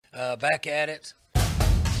Back at it.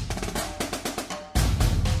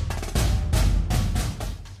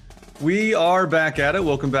 We are back at it.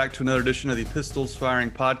 Welcome back to another edition of the Pistols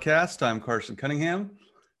Firing Podcast. I'm Carson Cunningham,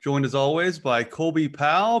 joined as always by Colby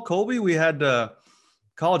Powell. Colby, we had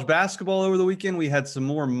college basketball over the weekend. We had some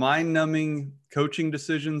more mind-numbing coaching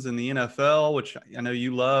decisions in the NFL, which I know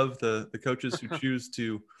you love, the coaches who choose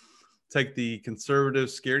to take the conservative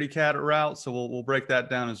scaredy cat route. So we'll break that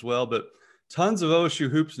down as well. But tons of OSU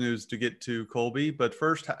hoops news to get to, Colby. But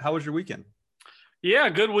first, how was your weekend? Yeah,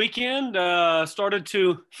 good weekend. Started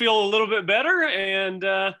to feel a little bit better and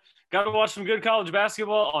got to watch some good college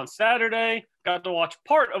basketball on Saturday. Got to watch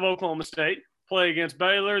part of Oklahoma State play against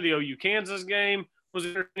Baylor. The OU Kansas game was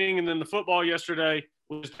entertaining, and then the football yesterday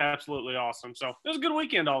was absolutely awesome. So it was a good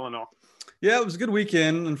weekend all in all. Yeah, it was a good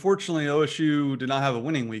weekend. Unfortunately, OSU did not have a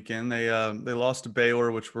winning weekend. They lost to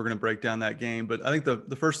Baylor, which we're going to break down that game. But I think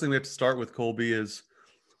the first thing we have to start with, Colby, is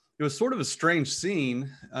it was sort of a strange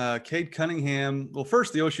scene. Cade Cunningham, well,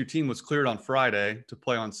 first the OSU team was cleared on Friday to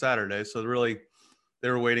play on Saturday. So really they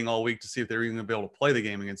were waiting all week to see if they were even going to be able to play the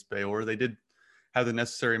game against Baylor. They did have the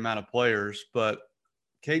necessary amount of players, but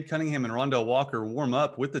Cade Cunningham and Rondell Walker warm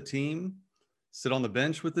up with the team, sit on the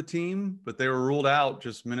bench with the team, but they were ruled out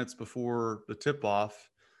just minutes before the tip-off.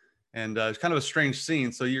 And it's kind of a strange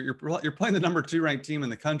scene. So you're playing the number 2 ranked team in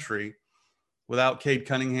the country without Cade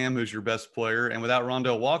Cunningham, who's your best player, and without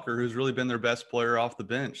Rondell Walker, who's really been their best player off the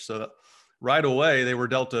bench. So right away, they were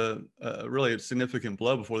dealt a really significant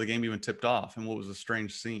blow before the game even tipped off, and what was a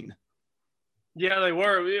strange scene. Yeah, they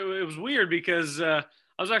were. It was weird because I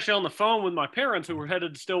was actually on the phone with my parents who were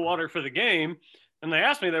headed to Stillwater for the game, and they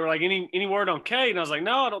asked me, they were like, any word on Cade? And I was like,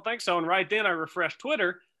 no, I don't think so. And right then I refreshed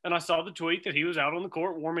Twitter, and I saw the tweet that he was out on the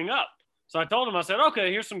court warming up. So I told him, I said,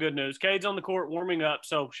 okay, here's some good news. Cade's on the court warming up,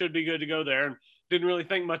 so should be good to go there. And didn't really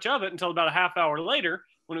think much of it until about a half hour later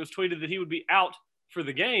when it was tweeted that he would be out for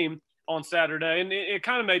the game on Saturday. And it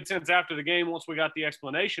kind of made sense after the game once we got the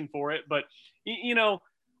explanation for it. But, you know,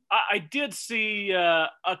 I did see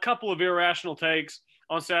a couple of irrational takes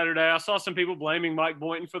on Saturday. I saw some people blaming Mike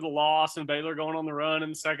Boynton for the loss and Baylor going on the run in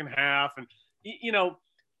the second half. And, you know,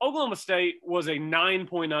 Oklahoma State was a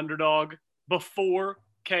 9-point underdog before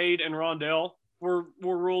Cade and Rondell were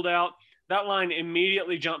ruled out. That line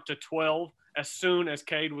immediately jumped to 12 as soon as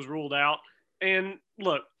Cade was ruled out. And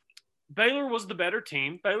look, Baylor was the better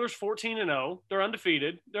team. Baylor's 14-0. They're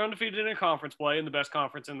undefeated. They're undefeated in conference play in the best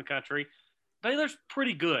conference in the country. Baylor's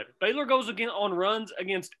pretty good. Baylor goes on runs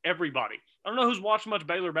against everybody. I don't know who's watched much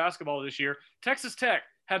Baylor basketball this year. Texas Tech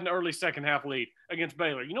had an early second half lead against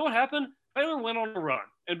Baylor. You know what happened? Baylor went on a run,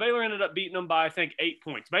 and Baylor ended up beating them by, I think, 8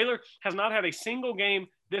 points. Baylor has not had a single game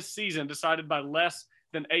this season decided by less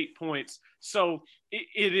than 8 points. So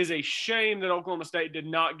it is a shame that Oklahoma State did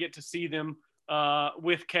not get to see them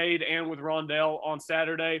with Cade and with Rondell on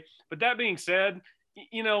Saturday. But that being said,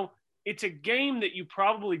 you know, it's a game that you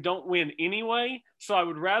probably don't win anyway. So I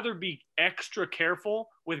would rather be extra careful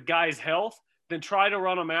with guys' health than try to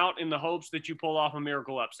run them out in the hopes that you pull off a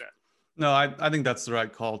miracle upset. No, I think that's the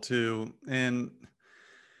right call too. And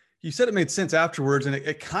you said it made sense afterwards, and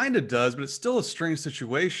it kind of does, but it's still a strange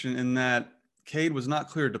situation in that Cade was not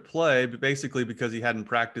cleared to play, but basically because he hadn't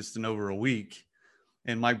practiced in over a week.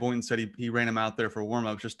 And Mike Boynton said he ran him out there for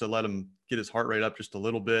warm-up just to let him get his heart rate up just a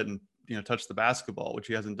little bit and, you know, touch the basketball, which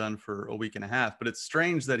he hasn't done for a week and a half. But it's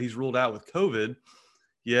strange that he's ruled out with COVID,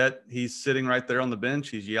 yet he's sitting right there on the bench.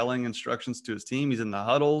 He's yelling instructions to his team. He's in the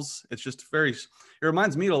huddles. It's just it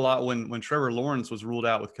reminds me a lot when Trevor Lawrence was ruled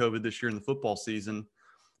out with COVID this year in the football season,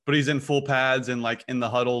 but he's in full pads and like in the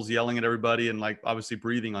huddles yelling at everybody and like obviously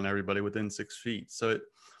breathing on everybody within 6 feet. So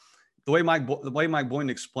the way Mike Boynton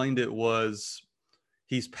explained it was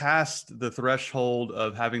he's past the threshold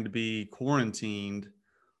of having to be quarantined,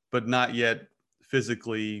 but not yet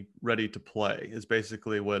physically ready to play is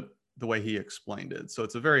basically the way he explained it. So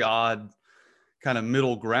it's a very odd kind of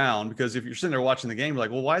middle ground, because if you're sitting there watching the game, you're like,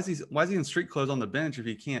 well, why is he in street clothes on the bench if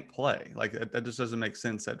he can't play? Like that just doesn't make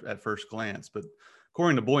sense at first glance. But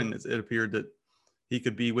according to Boynton, it appeared that he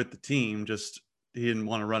could be with the team, just he didn't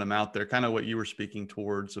want to run him out there. Kind of what you were speaking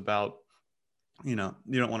towards about, you know,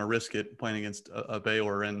 you don't want to risk it playing against a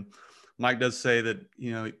Baylor. And Mike does say that,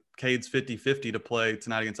 you know, Cade's 50-50 to play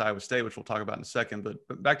tonight against Iowa State, which we'll talk about in a second.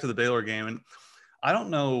 But back to the Baylor game, and I don't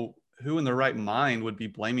know who in their right mind would be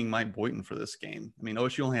blaming Mike Boynton for this game. I mean,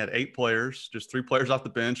 OSU only had 8 players, just 3 players off the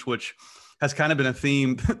bench, which has kind of been a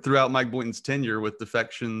theme throughout Mike Boynton's tenure with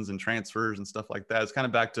defections and transfers and stuff like that. It's kind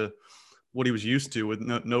of back to what he was used to with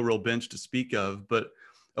no real bench to speak of. But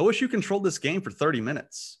OSU controlled this game for 30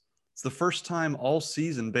 minutes. It's the first time all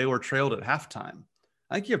season Baylor trailed at halftime.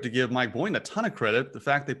 I think you have to give Mike Boynton a ton of credit. The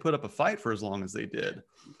fact they put up a fight for as long as they did.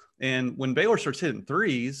 And when Baylor starts hitting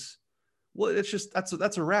threes, well, it's just,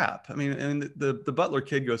 that's a wrap. I mean, and the Butler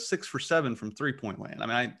kid goes 6 for 7 from 3-point land. I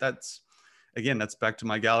mean, that's back to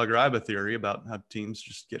my Gallagher-Iba theory about how teams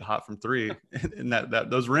just get hot from three. And that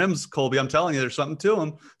those rims, Colby, I'm telling you, there's something to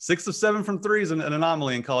them. 6 of 7 from three is an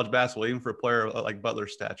anomaly in college basketball, even for a player like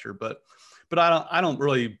Butler's stature. But I don't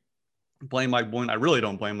really blame Mike Boynton. I really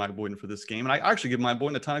don't blame Mike Boynton for this game. And I actually give Mike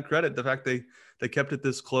Boynton a ton of credit. The fact they kept it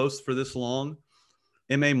this close for this long.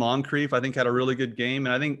 M.A. Moncrief, I think, had a really good game.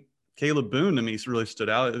 And I think Caleb Boone, to me, really stood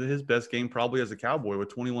out. His best game probably as a Cowboy with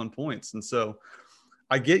 21 points. And so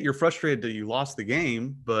I get you're frustrated that you lost the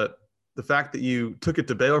game, but the fact that you took it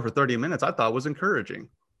to Baylor for 30 minutes, I thought was encouraging.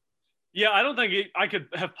 Yeah, I don't think I could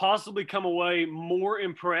have possibly come away more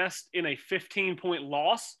impressed in a 15-point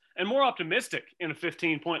loss and more optimistic in a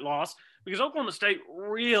 15-point loss, because Oklahoma State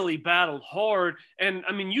really battled hard. And,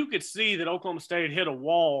 I mean, you could see that Oklahoma State hit a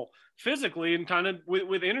wall physically and kind of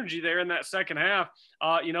with energy there in that second half.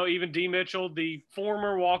 Even D. Mitchell, the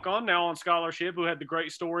former walk-on, now on scholarship, who had the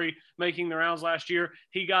great story making the rounds last year,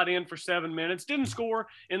 he got in for 7 minutes, didn't score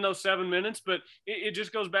in those 7 minutes, but it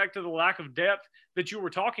just goes back to the lack of depth that you were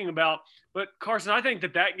talking about. But, Carson, I think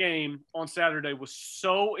that game on Saturday was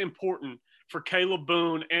so important for Caleb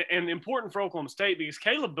Boone and important for Oklahoma State, because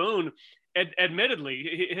Caleb Boone,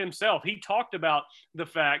 admittedly himself, he talked about the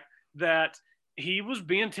fact that he was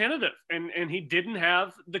being tentative and he didn't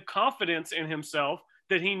have the confidence in himself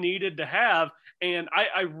that he needed to have. And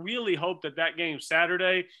I really hope that game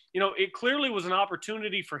Saturday, it clearly was an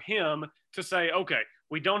opportunity for him to say, okay,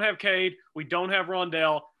 we don't have Cade, we don't have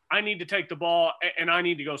Rondell, I need to take the ball and I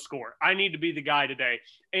need to go score. I need to be the guy today.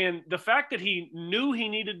 And the fact that he knew he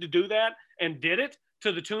needed to do that and did it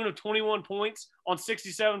to the tune of 21 points on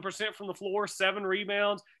 67% from the floor, 7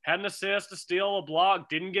 rebounds, had an assist, a steal, a block,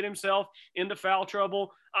 didn't get himself into foul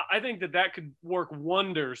trouble. I think that could work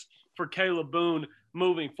wonders for Caleb Boone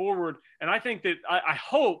moving forward. And I think that I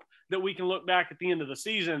hope that we can look back at the end of the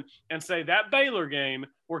season and say that Baylor game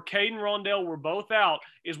where Cade and Rondell were both out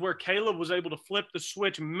is where Caleb was able to flip the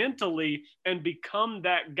switch mentally and become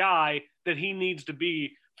that guy that he needs to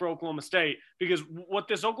be for Oklahoma State. Because what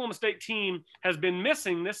this Oklahoma State team has been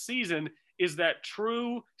missing this season is that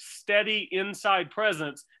true, steady inside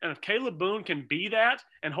presence. And if Caleb Boone can be that,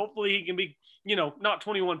 and hopefully he can be, not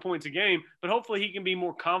 21 points a game, but hopefully he can be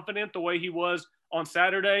more confident the way he was on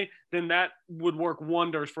Saturday, then that would work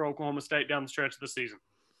wonders for Oklahoma State down the stretch of the season.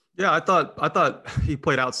 Yeah, I thought he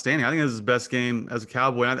played outstanding. I think it was his best game as a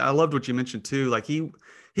Cowboy. I loved what you mentioned too. Like he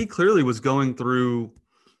clearly was going through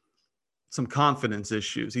some confidence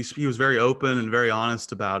issues. He was very open and very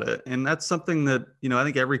honest about it. And that's something that, I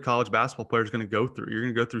think every college basketball player is going to go through. You're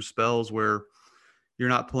going to go through spells where you're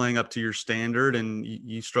not playing up to your standard and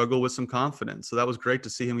you struggle with some confidence. So that was great to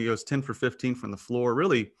see him. He goes 10 for 15 from the floor.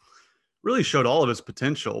 Really showed all of his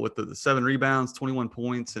potential with the 7 rebounds, 21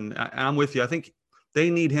 points. And I'm with you. I think they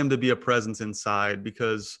need him to be a presence inside,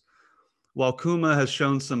 because while Kuma has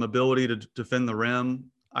shown some ability to defend the rim,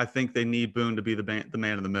 I think they need Boone to be the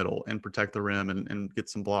man in the middle and protect the rim and get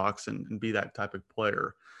some blocks and be that type of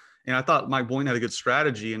player. And I thought Mike Boynton had a good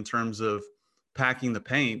strategy in terms of packing the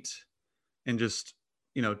paint and just,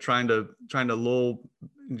 trying to lull,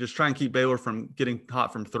 just try and keep Baylor from getting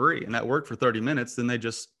hot from 3. And that worked for 30 minutes. Then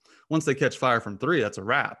once they catch fire from 3, that's a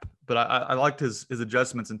wrap. But I liked his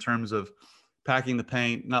adjustments in terms of packing the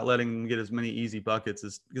paint, not letting them get as many easy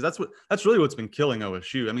buckets, because that's really what's been killing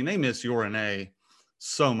OSU. I mean, they miss Yorane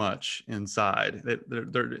so much inside.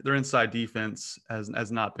 Their inside defense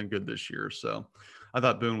has not been good this year. So I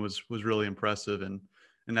thought Boone was really impressive, and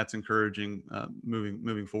that's encouraging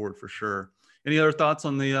moving forward for sure. Any other thoughts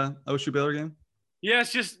on the OSU Baylor game? Yeah,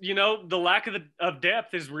 it's just, the lack of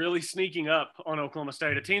depth is really sneaking up on Oklahoma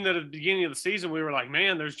State, a team that at the beginning of the season we were like,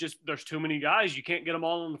 man, there's too many guys. You can't get them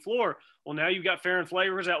all on the floor. Well, now you've got Farron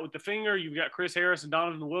Flavors out with the finger. You've got Chris Harris and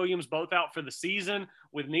Donovan Williams both out for the season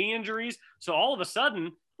with knee injuries. So all of a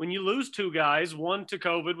sudden, when you lose 2 guys, one to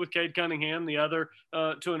COVID with Cade Cunningham, the other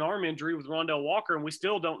to an arm injury with Rondell Walker, and we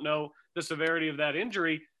still don't know the severity of that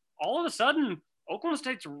injury, all of a sudden, Oklahoma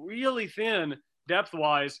State's really thin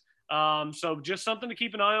depth-wise. So just something to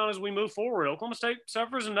keep an eye on as we move forward. Oklahoma State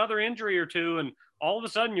suffers another injury or two, and all of a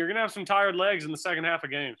sudden you're going to have some tired legs in the second half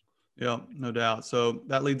of games. Yeah, no doubt. So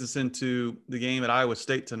that leads us into the game at Iowa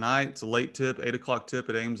State tonight. It's a late tip, 8:00 tip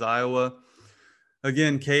at Ames, Iowa.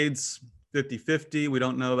 Again, Cade's 50-50. We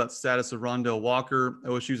don't know about the status of Rondell Walker.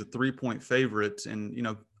 OSU's a 3-point favorite.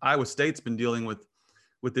 And, Iowa State's been dealing with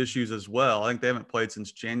issues as well. I think they haven't played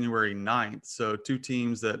since January 9th. So 2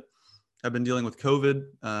 teams that have been dealing with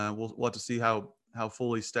COVID. We'll have to see how how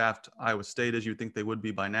fully staffed Iowa State is. You'd think they would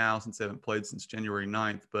be by now since they haven't played since January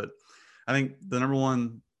 9th. But I think the number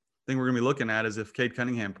one thing we're going to be looking at is if Cade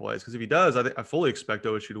Cunningham plays, because if he does, I fully expect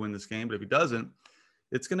OSU to win this game. But if he doesn't,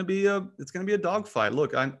 it's going to be a dogfight.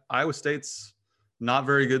 Look, Iowa State's not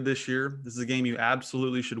very good this year. This is a game you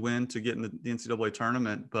absolutely should win to get in the NCAA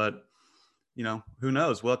tournament. But who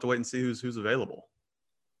knows? We'll have to wait and see who's available.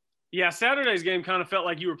 Yeah, Saturday's game kind of felt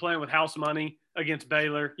like you were playing with house money against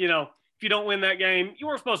Baylor. If you don't win that game, you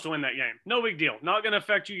weren't supposed to win that game. No big deal. Not going to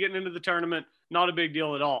affect you getting into the tournament. Not a big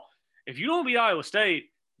deal at all. If you don't beat Iowa State,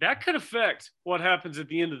 that could affect what happens at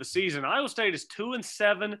the end of the season. Iowa State is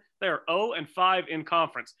 2-7. They're 0-5 in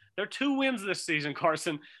conference. Their 2 wins this season,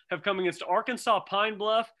 Carson, have come against Arkansas Pine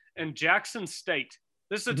Bluff and Jackson State.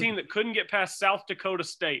 This is a team that couldn't get past South Dakota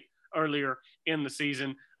State earlier in the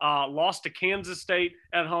season. Lost to Kansas State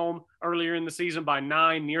at home earlier in the season by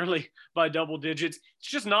 9, nearly by double digits. It's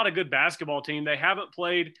just not a good basketball team. They haven't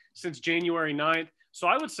played since January 9th. So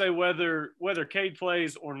I would say whether Cade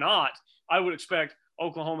plays or not, I would expect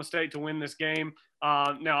Oklahoma State to win this game.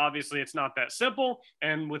 Now, obviously, it's not that simple.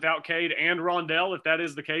 And without Cade and Rondell, if that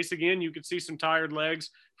is the case again, you could see some tired legs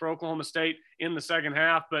for Oklahoma State in the second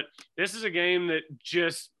half. But this is a game that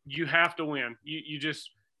just you have to win.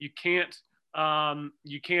 You can't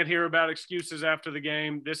hear about excuses after the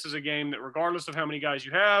game. This is a game that regardless of how many guys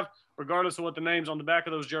you have, regardless of what the names on the back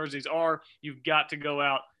of those jerseys are, you've got to go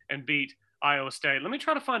out and beat Iowa State. Let me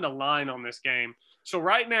try to find a line on this game. So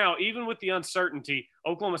right now, even with the uncertainty,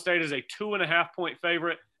 Oklahoma State is a 2.5-point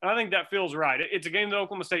favorite. And I think that feels right. It's a game that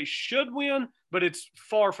Oklahoma State should win, but it's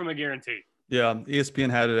far from a guarantee. Yeah,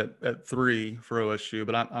 ESPN had it at 3 for OSU,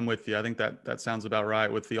 but I'm with you. I think that sounds about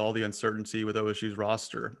right with all the uncertainty with OSU's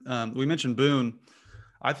roster. We mentioned Boone.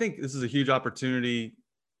 I think this is a huge opportunity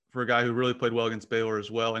for a guy who really played well against Baylor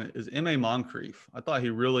as well, and is M.A. Moncrief. I thought he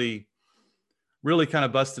really kind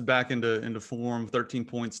of busted back into form, 13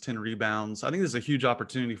 points, 10 rebounds. I think this is a huge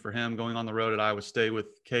opportunity for him going on the road at Iowa State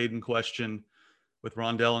with Cade in question, with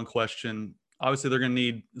Rondell in question. Obviously, they're going to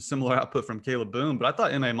need a similar output from Caleb Boone, but I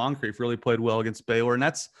thought M.A. Moncrief really played well against Baylor, and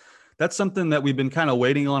that's something that we've been kind of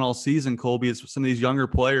waiting on all season, Colby, is some of these younger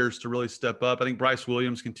players to really step up. I think Bryce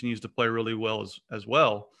Williams continues to play really well as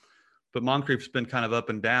well, but Moncrief's been kind of up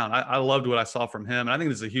and down. I loved what I saw from him, and I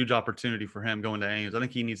think this is a huge opportunity for him going to Ames. I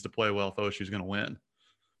think he needs to play well if OSU's going to win.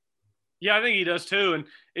 Yeah, I think he does too, and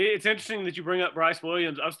it's interesting that you bring up Bryce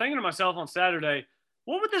Williams. I was thinking to myself on Saturday,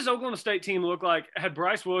 what would this Oklahoma State team look like had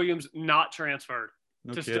Bryce Williams not transferred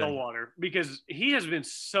to Stillwater? Because he has been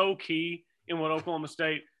so key in what Oklahoma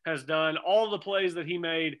State has done. All the plays that he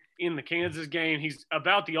made in the Kansas game, he's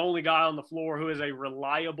about the only guy on the floor who is a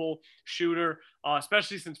reliable shooter,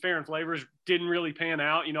 especially since Farron Flavors didn't really pan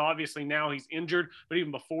out. Obviously now he's injured, but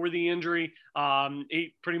even before the injury,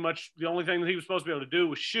 he pretty much the only thing that he was supposed to be able to do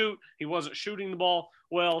was shoot. He wasn't shooting the ball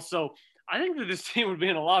well. So I think that this team would be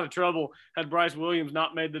in a lot of trouble had Bryce Williams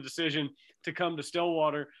not made the decision to come to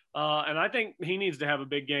Stillwater. And I think he needs to have a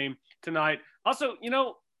big game tonight. Also,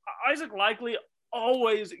 Isaac Likely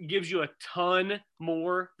always gives you a ton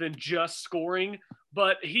more than just scoring,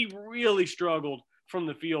 but he really struggled from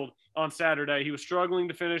the field on Saturday. He was struggling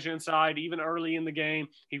to finish inside even early in the game.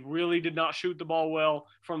 He really did not shoot the ball well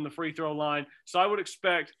from the free throw line. So I would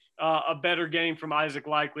expect a better game from Isaac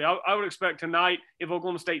Likely. I would expect tonight, if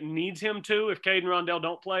Oklahoma State needs him to, if Cade and Rondell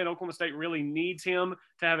don't play and Oklahoma State really needs him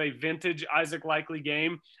to have a vintage Isaac Likely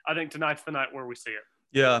game, I think tonight's the night where we see it.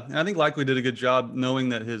 Yeah, and I think Likely did a good job knowing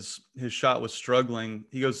that his shot was struggling.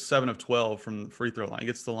 He goes 7 of 12 from the free throw line. He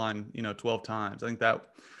gets to the line, 12 times. I think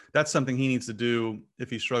that's something he needs to do if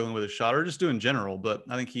he's struggling with his shot, or just do in general. But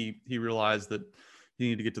I think he realized that he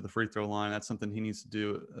needed to get to the free throw line. That's something he needs to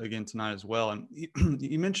do again tonight as well. And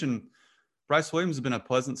you mentioned Bryce Williams has been a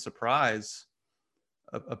pleasant surprise,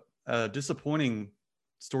 a disappointing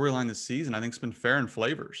storyline this season. I think it's been Farron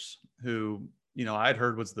Flavors, who I had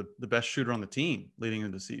heard was the best shooter on the team leading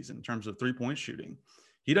into the season in terms of 3-point shooting.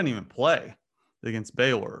 He doesn't even play against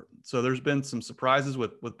Baylor. So there's been some surprises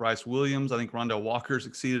with Bryce Williams. I think Rondell Walker's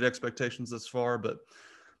exceeded expectations thus far, but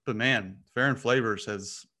man, Farron Flavors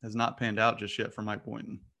has not panned out just yet for Mike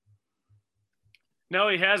Boynton. No,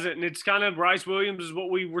 he hasn't. And it's kind of Bryce Williams is what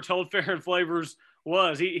we were told Farron Flavors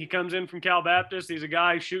was. He comes in from Cal Baptist. He's a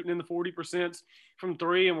guy shooting in the 40% from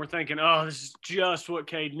 3, and we're thinking, oh, this is just what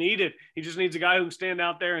Cade needed. He just needs a guy who can stand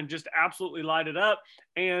out there and just absolutely light it up.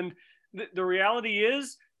 And the reality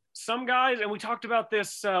is some guys, and we talked about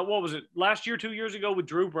this, what was it, last year, 2 years ago with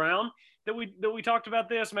Drew Brown, that we talked about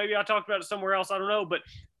this. Maybe I talked about it somewhere else. I don't know. But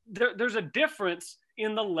there's a difference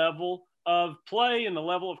in the level of play and the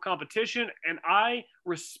level of competition, and I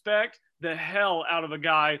respect the hell out of a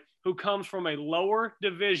guy who comes from a lower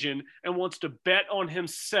division and wants to bet on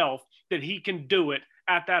himself that he can do it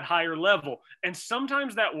at that higher level. And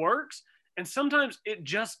sometimes that works, and sometimes it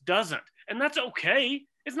just doesn't. And that's okay.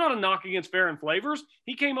 It's not a knock against Farron Flavors.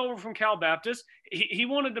 He came over from Cal Baptist. He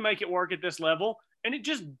wanted to make it work at this level, and it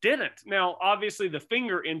just didn't. Now, obviously, the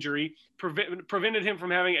finger injury prevented him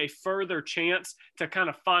from having a further chance to kind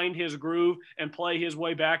of find his groove and play his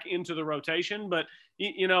way back into the rotation. But,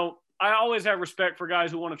 you know, I always have respect for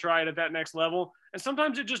guys who want to try it at that next level. And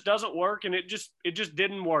sometimes it just doesn't work, and it just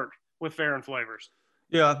didn't work with Farron Flavors.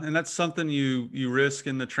 Yeah, and that's something you risk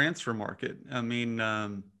in the transfer market. I mean,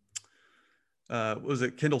 was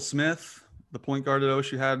it Kendall Smith, the point guard that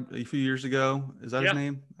OSU had a few years ago? Is that his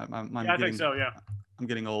name? I think so, yeah. I'm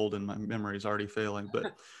getting old and my memory is already failing.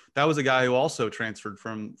 But that was a guy who also transferred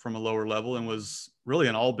from a lower level and was really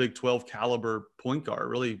an all Big 12 caliber point guard,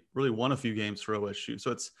 really won a few games for OSU.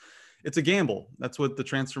 So it's a gamble. That's what the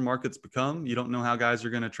transfer market's become. You don't know how guys are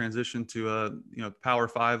going to transition to a Power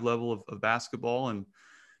 5 level of basketball. And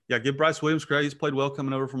yeah, give Bryce Williams credit. He's played well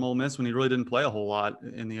coming over from Ole Miss when he really didn't play a whole lot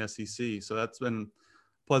in the SEC. So that's been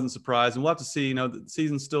a pleasant surprise. And we'll have to see, the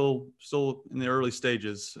season's still in the early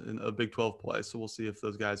stages of Big 12 play. So we'll see if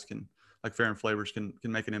those guys can, like Farron Flavors, can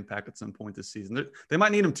make an impact at some point this season. They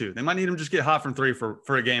might need him to. They might need him just get hot from three for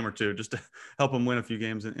a game or two, just to help them win a few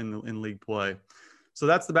games in league play. So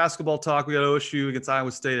that's the basketball talk. We got OSU against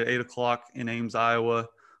Iowa State at 8:00 in Ames, Iowa.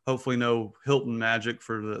 Hopefully no Hilton magic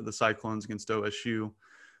for the Cyclones against OSU.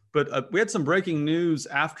 But we had some breaking news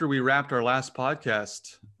after we wrapped our last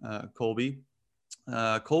podcast, Colby.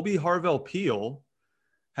 Colby Harvell-Peel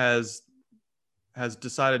has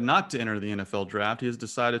decided not to enter the NFL draft. He has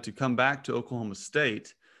decided to come back to Oklahoma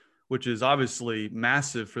State, which is obviously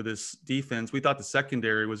massive for this defense. We thought the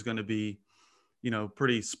secondary was going to be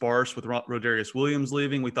pretty sparse with Rodarius Williams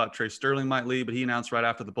leaving. We thought Trey Sterling might leave, but he announced right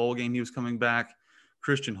after the bowl game he was coming back.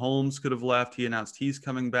 Christian Holmes could have left. He announced he's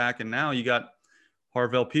coming back. And now you got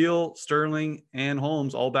Harvell-Peel, Sterling, and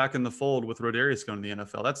Holmes all back in the fold with Rodarius going to the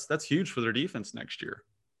NFL. That's huge for their defense next year.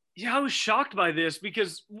 Yeah, I was shocked by this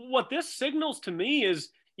because what this signals to me is,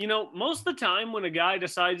 most of the time when a guy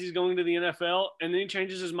decides he's going to the NFL and then he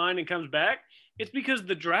changes his mind and comes back, it's because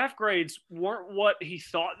the draft grades weren't what he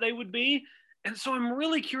thought they would be. And so I'm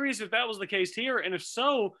really curious if that was the case here. And if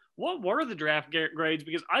so, what were the draft grades?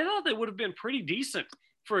 Because I thought they would have been pretty decent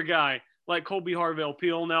for a guy like Colby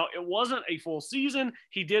Harvell-Peel. Now, it wasn't a full season.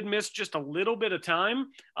 He did miss just a little bit of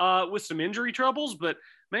time with some injury troubles. But,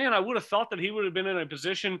 man, I would have thought that he would have been in a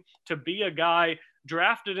position to be a guy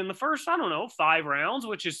drafted in the first, 5 rounds,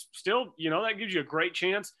 which is still, that gives you a great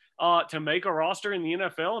chance to make a roster in the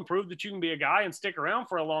NFL and prove that you can be a guy and stick around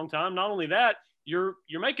for a long time. Not only that, you're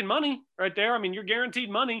making money right there. I mean, you're guaranteed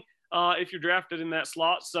money if you're drafted in that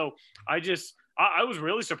slot. So I was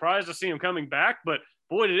really surprised to see him coming back, but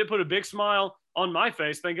boy, did it put a big smile on my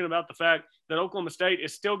face thinking about the fact that Oklahoma State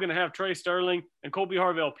is still going to have Trey Sterling and Colby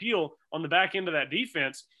Harvell-Peel on the back end of that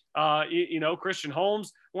defense. Christian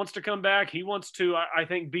Holmes wants to come back. He wants to, I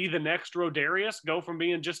think, be the next Rodarius, go from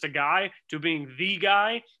being just a guy to being the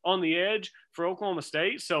guy on the edge for Oklahoma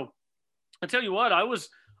State. So I tell you what, I was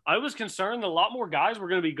concerned that a lot more guys were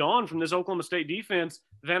going to be gone from this Oklahoma State defense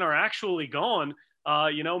than are actually gone.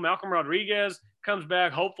 Malcolm Rodriguez comes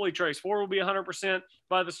back. Hopefully Trace Ford will be 100%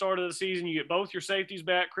 by the start of the season. You get both your safeties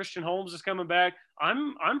back. Christian Holmes is coming back.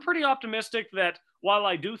 I'm pretty optimistic that while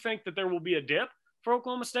I do think that there will be a dip for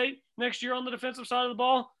Oklahoma State next year on the defensive side of the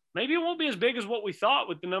ball, maybe it won't be as big as what we thought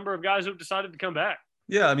with the number of guys who've decided to come back.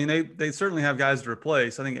 Yeah, I mean they certainly have guys to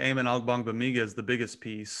replace. I think Eamon Ogbongbemiga is the biggest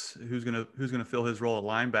piece who's gonna fill his role at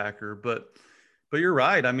linebacker. But you're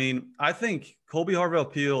right. I mean, I think Colby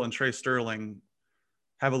Harvell-Peel and Trey Sterling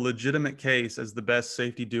have a legitimate case as the best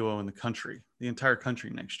safety duo in the entire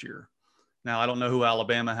country next year. Now, I don't know who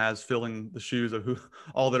Alabama has filling the shoes of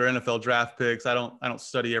all their NFL draft picks. I don't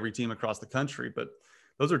study every team across the country, but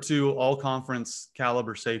those are two all-conference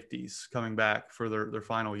caliber safeties coming back for their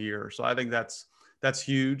final year. So I think that's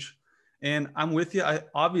huge. And I'm with you.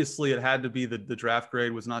 Obviously, it had to be the draft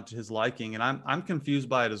grade was not to his liking. And I'm confused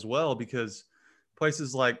by it as well because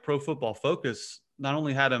places like Pro Football Focus not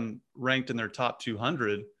only had him ranked in their top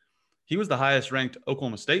 200, he was the highest ranked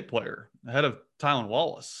Oklahoma State player ahead of Tylan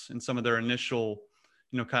Wallace in some of their initial,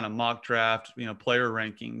 kind of mock draft, player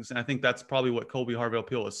rankings. And I think that's probably what Colby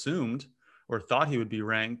Harvell-Peel assumed or thought he would be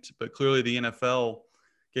ranked. But clearly the NFL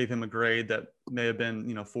gave him a grade that may have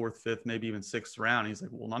been, fourth, fifth, maybe even sixth round. He's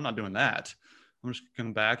like, well, I'm not doing that. I'm just going to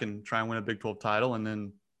come back and try and win a Big 12 title and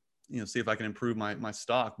then, see if I can improve my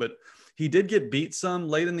stock. But he did get beat some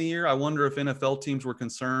late in the year. I wonder if NFL teams were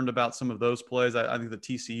concerned about some of those plays. I think the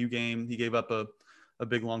TCU game, he gave up a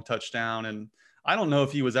big long touchdown, and I don't know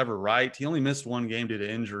if he was ever right. He only missed one game due to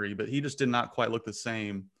injury, but he just did not quite look the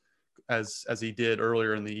same as he did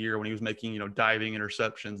earlier in the year when he was making, diving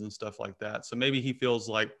interceptions and stuff like that. So maybe he feels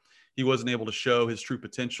like he wasn't able to show his true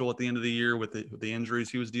potential at the end of the year with the injuries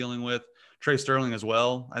he was dealing with. Trey Sterling as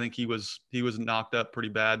well. I think he was knocked up pretty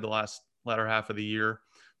bad the latter half of the year.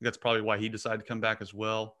 That's probably why he decided to come back as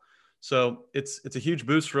well. So it's a huge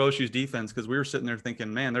boost for OSU's defense, because we were sitting there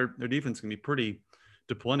thinking, man, their defense can be pretty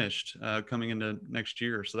deplenished coming into next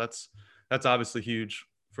year. So that's obviously huge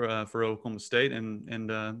for Oklahoma State and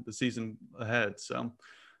the season ahead. So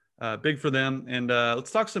big for them. And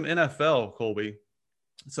let's talk some NFL, Colby.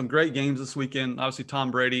 Some great games this weekend. Obviously,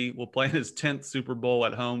 Tom Brady will play in his 10th Super Bowl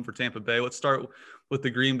at home for Tampa Bay. Let's start with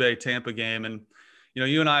the Green Bay Tampa game. And,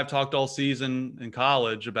 you and I have talked all season in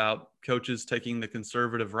college about coaches taking the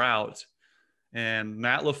conservative route. And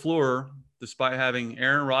Matt LaFleur, despite having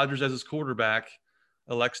Aaron Rodgers as his quarterback,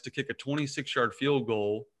 elects to kick a 26-yard field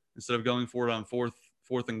goal instead of going for it on fourth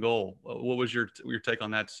and goal. What was your take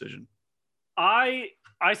on that decision? I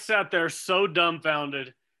sat there so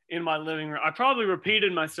dumbfounded in my living room. I probably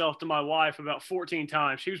repeated myself to my wife about 14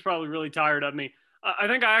 times. She was probably really tired of me. I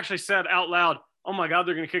think I actually said out loud, "Oh my God,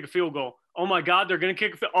 they're going to kick a field goal. Oh my God, they're going to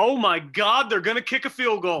kick a field. Oh my God, they're going to kick a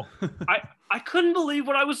field goal." I couldn't believe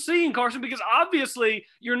what I was seeing, Carson, because obviously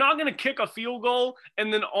you're not going to kick a field goal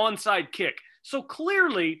and then onside kick. So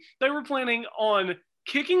clearly they were planning on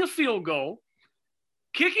kicking a field goal,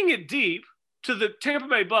 kicking it deep to the Tampa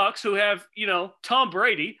Bay Bucks, who have, Tom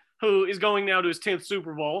Brady, who is going now to his 10th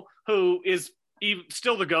Super Bowl, who is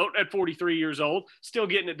still the GOAT at 43 years old, still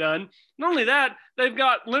getting it done. Not only that, they've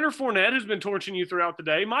got Leonard Fournette, who's been torching you throughout the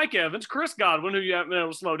day, Mike Evans, Chris Godwin, who you haven't been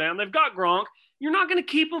able to slow down. They've got Gronk. You're not going to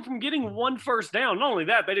keep them from getting one first down. Not only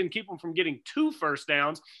that, they didn't keep them from getting 2 first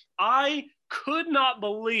downs. I could not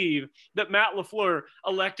believe that Matt LaFleur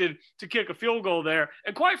elected to kick a field goal there.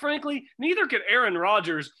 And quite frankly, neither could Aaron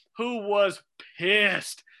Rodgers, who was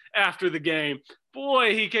pissed after the game.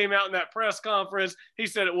 Boy, he came out in that press conference. He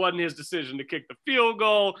said it wasn't his decision to kick the field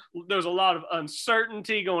goal. There's a lot of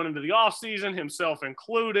uncertainty going into the offseason, himself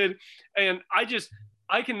included. And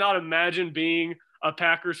I cannot imagine being a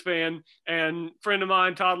Packers fan. And a friend of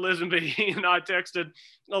mine, Todd Lisenby, he and I texted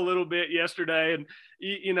a little bit yesterday. And,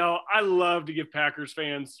 I love to give Packers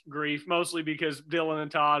fans grief, mostly because Dylan and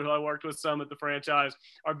Todd, who I worked with some at the franchise,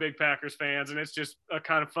 are big Packers fans. And it's just a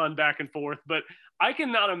kind of fun back and forth. But I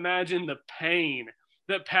cannot imagine the pain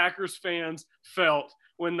that Packers fans felt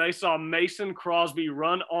when they saw Mason Crosby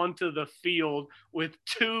run onto the field with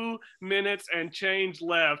 2 minutes and change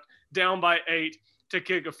left, down by 8, to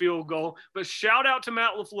kick a field goal. But shout out to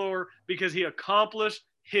Matt LaFleur, because he accomplished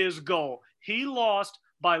his goal. He lost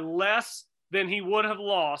by less than he would have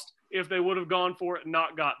lost if they would have gone for it and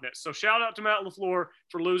not gotten it. So shout out to Matt LaFleur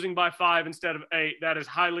for losing by 5 instead of 8. That is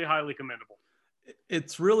highly, highly commendable.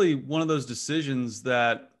 It's really one of those decisions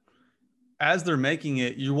that, as they're making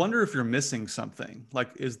it, you wonder if you're missing something.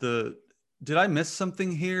 Like, did I miss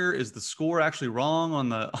something here? Is the score actually wrong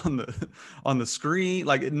on the screen?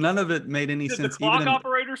 Like, none of it made any sense. Did the clock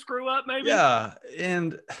operator screw up, maybe? Yeah,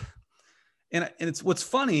 and it's what's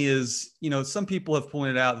funny is, some people have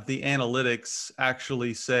pointed out that the analytics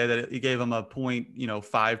actually say that it gave them a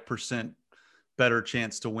 0.5% better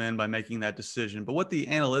chance to win by making that decision. But what the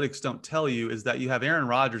analytics don't tell you is that you have Aaron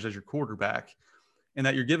Rodgers as your quarterback, and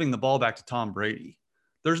that you're giving the ball back to Tom Brady.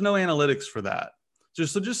 There's no analytics for that.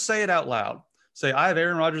 Just say it out loud. Say, I have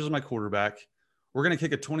Aaron Rodgers as my quarterback. We're going to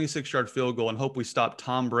kick a 26-yard field goal and hope we stop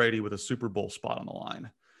Tom Brady with a Super Bowl spot on the line.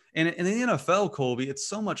 And in the NFL, Colby, it's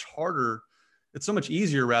so much harder. It's so much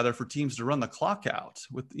easier, rather, for teams to run the clock out.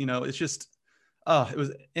 It's just, it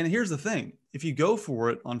was. And here's the thing: if you go for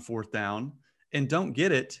it on 4th down and don't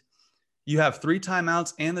get it, you have 3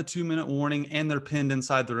 timeouts and the 2-minute warning, and they're pinned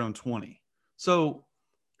inside their own 20. So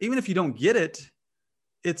even if you don't get it,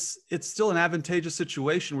 it's still an advantageous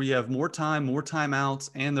situation where you have more time, more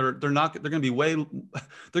timeouts, and they're going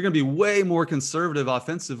to be way more conservative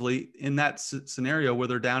offensively in that scenario where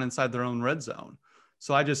they're down inside their own red zone.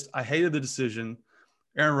 So I hated the decision.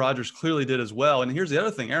 Aaron Rodgers clearly did as well. And here's the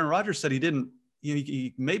other thing: Aaron Rodgers said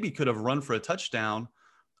he maybe could have run for a touchdown.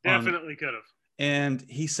 Definitely could have. And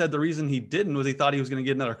he said the reason he didn't was he thought he was going to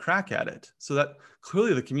get another crack at it. So that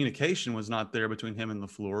clearly the communication was not there between him and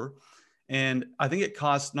LaFleur. And I think it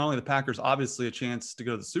cost not only the Packers, obviously, a chance to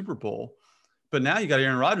go to the Super Bowl, but now you got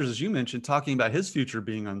Aaron Rodgers, as you mentioned, talking about his future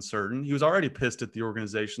being uncertain. He was already pissed at the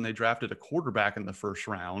organization. They drafted a quarterback in the 1st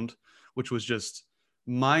round, which was just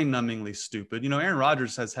mind-numbingly stupid. Aaron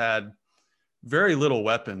Rodgers has had very little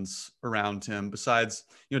weapons around him besides,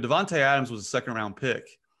 Devontae Adams was a second-round pick,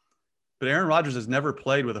 but Aaron Rodgers has never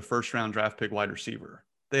played with a first-round draft pick wide receiver.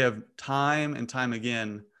 They have time and time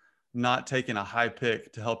again not taken a high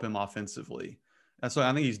pick to help him offensively. And so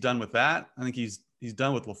I think he's done with that. I think he's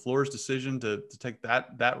done with LaFleur's decision to take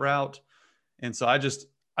that route. And so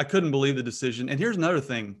I couldn't believe the decision. And here's another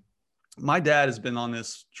thing. My dad has been on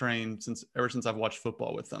this train ever since I've watched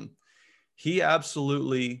football with him. He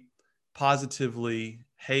absolutely, positively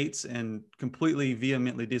hates and completely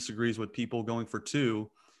vehemently disagrees with people going for 2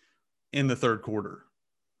 in the third quarter,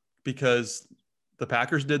 because the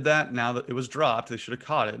Packers did that. Now that it was dropped, they should have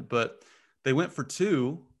caught it, but they went for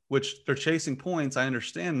 2, which they're chasing points. I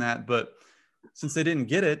understand that, but since they didn't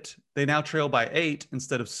get it, they now trail by 8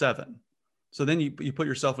 instead of 7. So then you put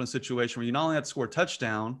yourself in a situation where you not only have to score a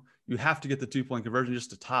touchdown, you have to get the 2-point conversion just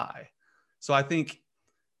to tie. So I think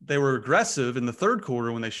they were aggressive in the third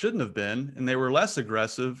quarter when they shouldn't have been, and they were less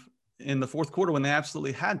aggressive in the fourth quarter when they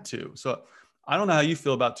absolutely had to. So I don't know how you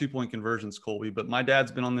feel about 2-point conversions, Colby, but my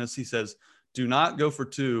dad's been on this. He says, do not go for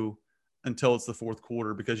 2 until it's the fourth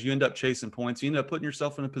quarter, because you end up chasing points. You end up putting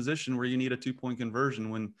yourself in a position where you need a 2-point conversion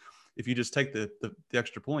when if you just take the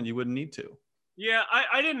extra point, you wouldn't need to. Yeah,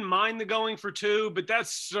 I didn't mind the going for 2, but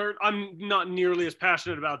I'm not nearly as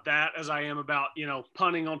passionate about that as I am about,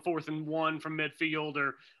 punting on 4th and 1 from midfield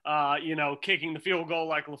or, kicking the field goal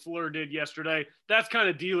like LaFleur did yesterday. That's kind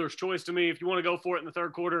of dealer's choice to me. If you want to go for it in the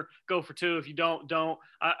third quarter, go for 2. If you don't.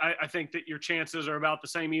 I think that your chances are about the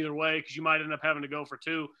same either way, because you might end up having to go for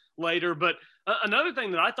 2 later. But another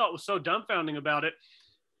thing that I thought was so dumbfounding about it,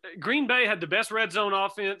 Green Bay had the best red zone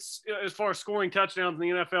offense as far as scoring touchdowns in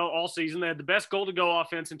the NFL all season. They had the best goal-to-go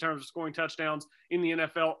offense in terms of scoring touchdowns in the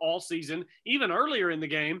NFL all season. Even earlier in the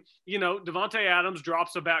game, Devontae Adams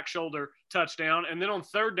drops a back shoulder touchdown. And then on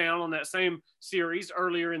third down on that same series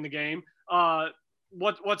earlier in the game,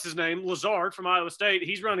 what's his name? Lazard from Iowa State.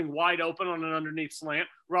 He's running wide open on an underneath slant.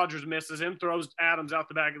 Rodgers misses him, throws Adams out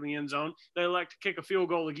the back of the end zone. They elect to kick a field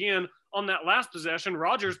goal again on that last possession.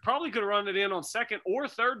 Rodgers probably could have run it in on second or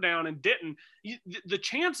third down and didn't. The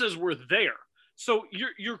chances were there. So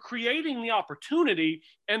you're creating the opportunity,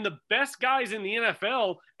 and the best guys in the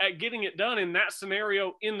NFL at getting it done in that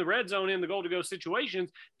scenario in the red zone, in the goal-to-go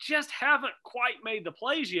situations, just haven't quite made the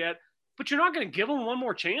plays yet. But you're not going to give them one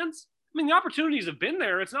more chance? I mean, the opportunities have been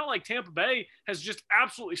there. It's not like Tampa Bay has just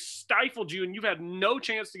absolutely stifled you and you've had no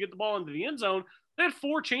chance to get the ball into the end zone. They had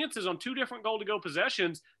 4 chances on 2 different goal-to-go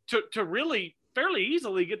possessions to really fairly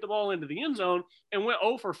easily get the ball into the end zone, and went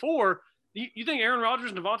 0 for 4. You think Aaron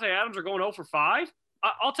Rodgers and Devontae Adams are going 0 for 5?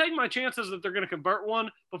 I'll take my chances that they're going to convert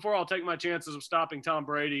one before I'll take my chances of stopping Tom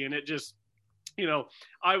Brady. And it just,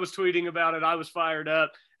 I was tweeting about it. I was fired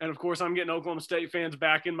up. And, of course, I'm getting Oklahoma State fans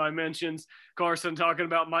back in my mentions. Carson talking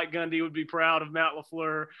about Mike Gundy would be proud of Matt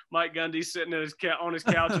LaFleur. Mike Gundy sitting on his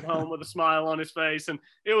couch at home with a smile on his face. And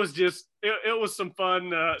it was just it was some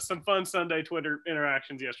fun Sunday Twitter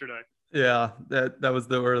interactions yesterday. Yeah, that was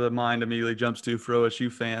where the mind immediately jumps to for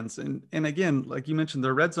OSU fans. And again, like you mentioned,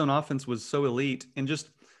 their red zone offense was so elite. And just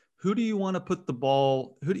who do you want to put the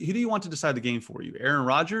ball – who do you want to decide the game for you? Aaron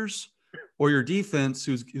Rodgers or your defense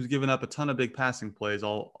who's given up a ton of big passing plays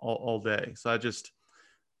all day? So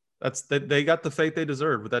they got the fate they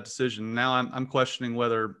deserved with that decision. Now I'm questioning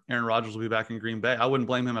whether Aaron Rodgers will be back in Green Bay. I wouldn't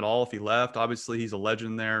blame him at all if he left. Obviously, he's a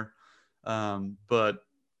legend there. But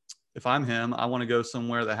if I'm him, I want to go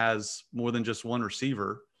somewhere that has more than just one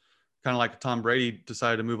receiver, kind of like Tom Brady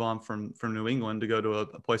decided to move on from New England to go to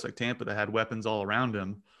a place like Tampa that had weapons all around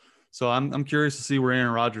him. So I'm curious to see where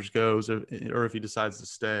Aaron Rodgers goes or if he decides to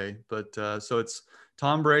stay. But so it's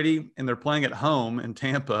Tom Brady, and they're playing at home in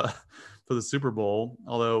Tampa for the Super Bowl,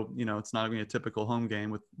 although, it's not going to be a typical home game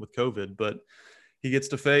with COVID. But he gets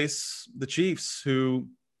to face the Chiefs, who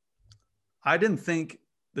I didn't think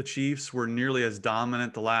the Chiefs were nearly as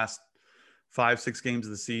dominant the last 5-6 games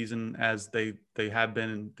of the season as they have been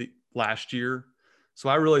in the last year. So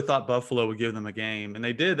I really thought Buffalo would give them a game, and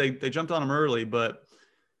they did. They jumped on them early, but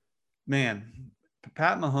man,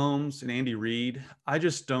 Pat Mahomes and Andy Reid, I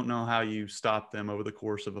just don't know how you stop them over the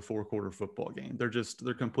course of a 4-quarter football game.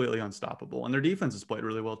 They're completely unstoppable, and their defense has played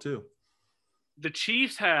really well too. The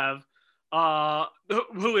Chiefs have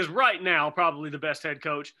who is right now probably the best head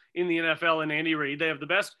coach in the NFL in Andy Reid. They have the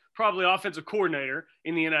best probably offensive coordinator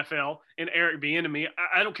in the NFL in Eric Bieniemy.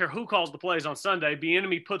 I don't care who calls the plays on Sunday.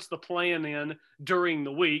 Bieniemy puts the plan in during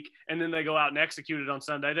the week, and then they go out and execute it on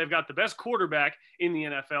Sunday. They've got the best quarterback in the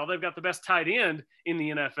NFL. They've got the best tight end in the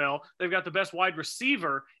NFL. They've got the best wide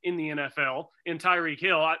receiver in the NFL in Tyreek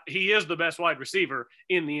Hill. He is the best wide receiver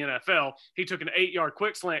in the NFL. He took an 8-yard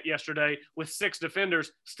quick slant yesterday with 6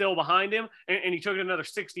 defenders still behind him, and he took it another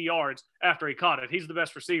 60 yards after he caught it. He's the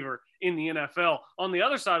best receiver in the NFL. On the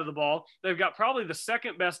other side of the ball, they've got probably the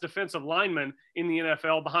second best defensive lineman in the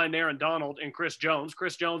NFL behind Aaron Donald and Chris Jones.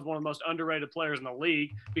 Chris Jones, one of the most underrated players in the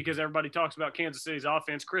league because everybody talks about Kansas City's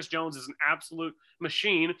offense. Chris Jones is an absolute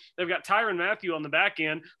machine. They've got Tyrann Mathieu on the back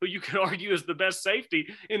end, who you could argue is the best safety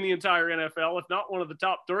in the entire NFL, if not one of the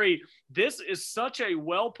top 3. This is such a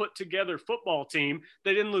well put together football team.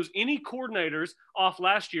 They didn't lose any coordinators off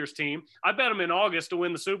last year's team. I bet them in August to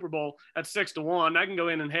win the Super Bowl at 6-1. I can go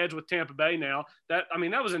in and hedge with Tampa Bay now. That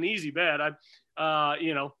was an easy bet.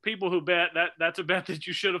 People who bet that's a bet that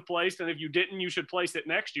you should have placed. And if you didn't, you should place it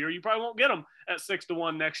next year. You probably won't get them at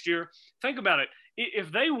 6-1 next year. Think about it.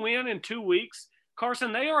 If they win in 2 weeks,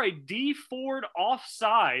 Carson, they are a D Ford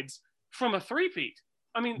offsides from a three-peat.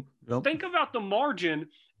 Think about the margin,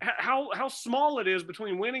 how small it is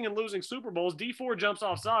between winning and losing Super Bowls. D Ford jumps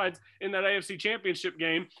off sides in that AFC Championship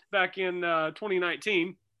game back in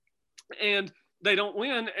 2019, and they don't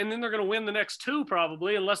win, and then they're going to win the next 2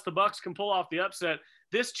 probably, unless the Bucs can pull off the upset.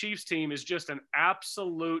 This Chiefs team is just an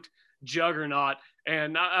absolute juggernaut.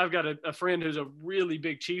 And I've got a friend who's a really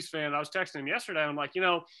big Chiefs fan. I was texting him yesterday. I'm like,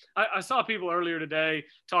 I saw people earlier today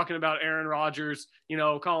talking about Aaron Rodgers,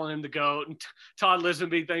 calling him the GOAT. And Todd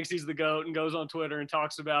Lisenby thinks he's the GOAT and goes on Twitter and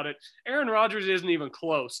talks about it. Aaron Rodgers isn't even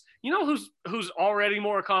close. Who's already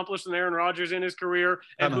more accomplished than Aaron Rodgers in his career,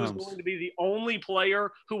 and who's going to be the only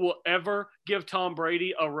player who will ever give Tom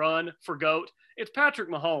Brady a run for GOAT? It's Patrick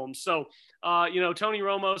Mahomes. So, Tony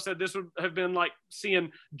Romo said this would have been like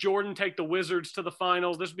seeing Jordan take the Wizards to the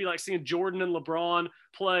finals. This would be like seeing Jordan and LeBron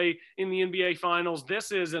play in the NBA finals.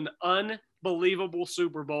 This is an unbelievable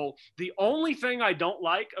Super Bowl. The only thing I don't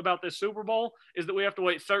like about this Super Bowl is that we have to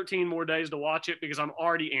wait 13 more days to watch it because I'm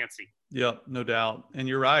already antsy. Yeah, no doubt. And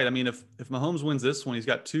you're right. If Mahomes wins this one, he's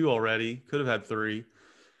got 2 already, could have had 3.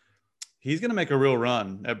 He's going to make a real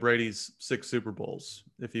run at Brady's 6 Super Bowls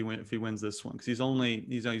if he wins this one, because he's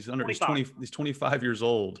 25 years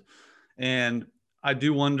old. And I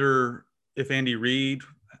do wonder if Andy Reid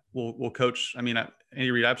will coach.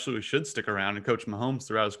 Andy Reid absolutely should stick around and coach Mahomes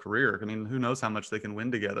throughout his career. Who knows how much they can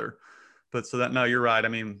win together. But no, you're right.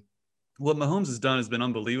 What Mahomes has done has been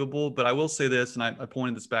unbelievable. But I will say this, and I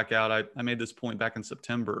pointed this back out. I made this point back in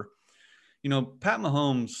September. Pat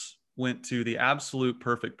Mahomes went to the absolute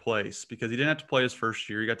perfect place because he didn't have to play his first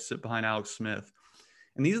year. He got to sit behind Alex Smith.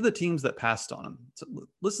 And these are the teams that passed on him. So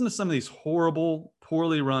listen to some of these horrible,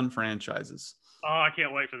 poorly run franchises. Oh, I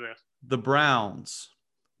can't wait for this. The Browns,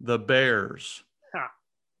 the Bears,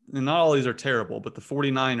 and not all these are terrible, but the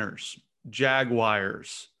 49ers,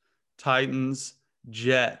 Jaguars, Titans,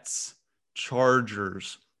 Jets,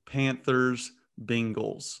 Chargers, Panthers,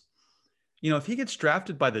 Bengals. If he gets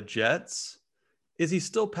drafted by the Jets, is he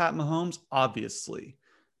still Pat Mahomes? Obviously.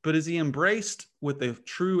 But is he embraced with the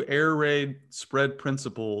true air raid spread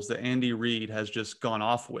principles that Andy Reid has just gone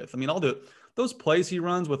off with? All those plays he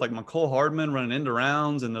runs with, like McCole Hardman running into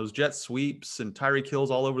rounds and those jet sweeps and Tyreek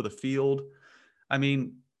Hill's all over the field.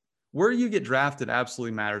 Where you get drafted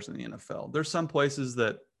absolutely matters in the NFL. There's some places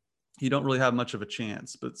that you don't really have much of a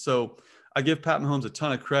chance. But so I give Pat Mahomes a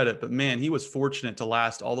ton of credit, but man, he was fortunate to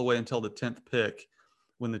last all the way until the 10th pick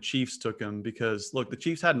when the Chiefs took him, because look, the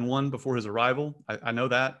Chiefs hadn't won before his arrival. I know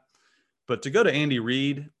that, but to go to Andy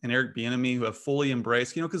Reid and Eric Bieniemy, who have fully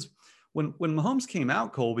embraced, because when Mahomes came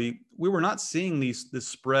out, Colby, we were not seeing this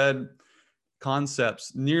spread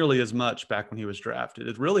concepts nearly as much back when he was drafted.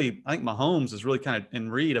 It's really, I think Mahomes is really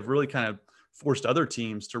and Reid have really kind of forced other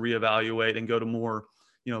teams to reevaluate and go to more,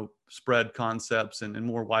 spread concepts and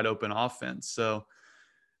more wide open offense. So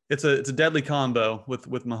it's a deadly combo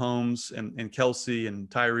with Mahomes and Kelsey and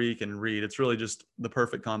Tyreek and Reid. It's really just the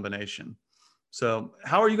perfect combination. So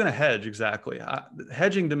how are you going to hedge exactly?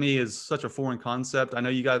 Hedging to me is such a foreign concept. I know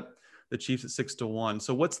you got the Chiefs at 6-1.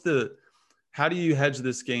 So how do you hedge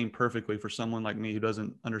this game perfectly for someone like me who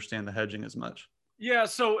doesn't understand the hedging as much? Yeah,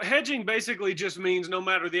 so hedging basically just means no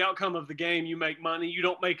matter the outcome of the game, you make money. You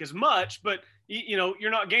don't make as much, but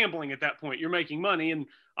you're not gambling at that point. You're making money, and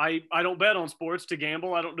I don't bet on sports to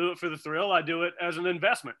gamble. I don't do it for the thrill. I do it as an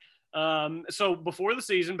investment. So before the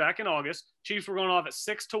season, back in August, Chiefs were going off at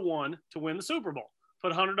 6-1 to win the Super Bowl.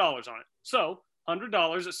 Put $100 on it. So $100 at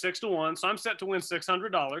 6-1. So I'm set to win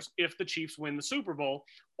 $600 if the Chiefs win the Super Bowl.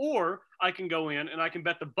 Or I can go in and I can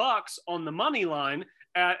bet the Bucks on the money line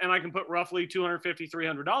and I can put roughly $250,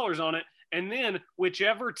 $300 on it. And then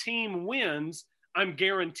whichever team wins, I'm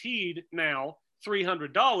guaranteed now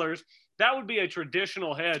 $300. That would be a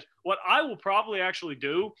traditional hedge. What I will probably actually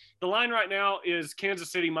do, the line right now is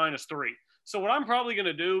Kansas City -3. So what I'm probably going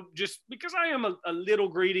to do, just because I am a little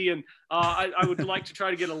greedy and I would like to try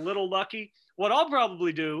to get a little lucky, what I'll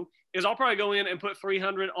probably do is I'll probably go in and put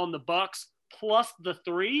 300 on the Bucks plus the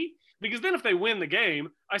 3, because then if they win the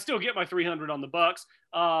game, I still get my 300 on the Bucks.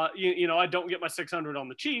 I don't get my 600 on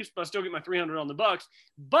the Chiefs, but I still get my 300 on the Bucks.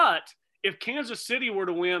 But if Kansas City were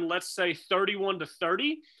to win, let's say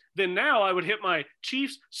 31-30, then now I would hit my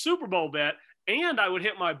Chiefs Super Bowl bet and I would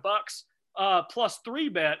hit my Bucks +3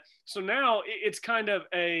 bet. So now it's kind of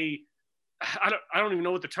I don't even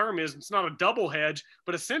know what the term is. It's not a double hedge,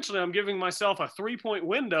 but essentially I'm giving myself a 3-point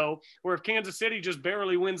window where if Kansas City just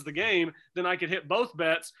barely wins the game, then I could hit both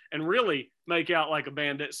bets and really make out like a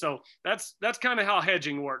bandit. So that's kind of how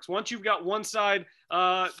hedging works. Once you've got one side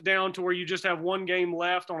down to where you just have one game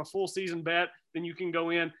left on a full season bet, then you can go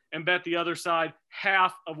in and bet the other side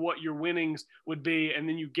half of what your winnings would be, and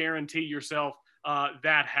then you guarantee yourself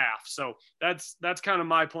that half. So that's kind of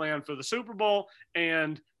my plan for the Super Bowl.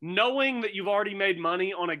 And knowing that you've already made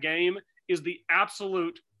money on a game is the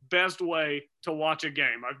absolute best way to watch a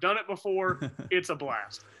game. I've done it before. It's a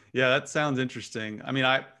blast. Yeah, that sounds interesting. I mean,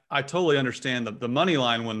 I totally understand the money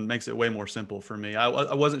line one makes it way more simple for me.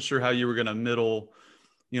 I wasn't sure how you were going to middle,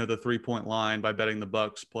 the 3-point line by betting the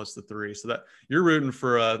Bucks plus the 3. So that you're rooting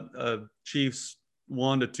for a Chiefs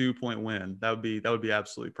 1 to 2 point win. That would be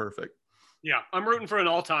absolutely perfect. Yeah, I'm rooting for an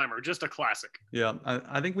all-timer, just a classic. Yeah,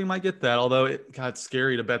 I think we might get that, although it got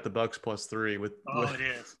scary to bet the Bucks +3 with it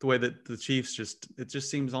is. The way that the Chiefs it just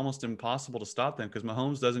seems almost impossible to stop them, because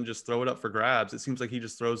Mahomes doesn't just throw it up for grabs. It seems like he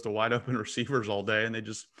just throws to wide open receivers all day and they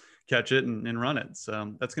just catch it and run it.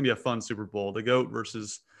 So that's going to be a fun Super Bowl. The GOAT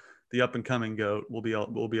versus the up-and-coming GOAT will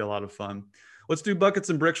be a lot of fun. Let's do buckets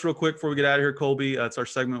and bricks real quick before we get out of here, Colby. It's our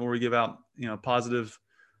segment where we give out positive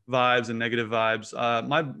vibes and negative vibes.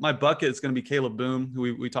 My bucket is going to be Caleb Boom,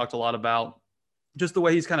 who we talked a lot about, just the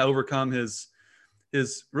way he's kind of overcome his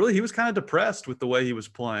really, he was kind of depressed with the way he was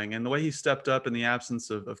playing, and the way he stepped up in the absence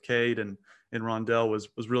of Cade and Rondell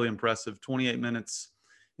was really impressive. 28 minutes,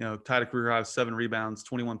 tied a career high, 7 rebounds,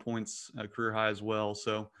 21 points, career high as well.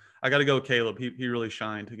 So I got to go with Caleb. He really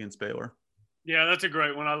shined against Baylor. Yeah, that's a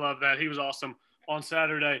great one. I love that. He was awesome on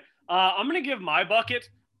Saturday. I'm going to give my bucket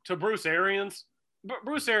to Bruce Arians.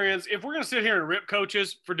 Bruce Arians, if we're going to sit here and rip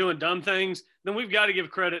coaches for doing dumb things, then we've got to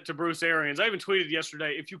give credit to Bruce Arians. I even tweeted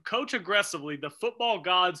yesterday, if you coach aggressively, the football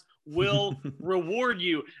gods will reward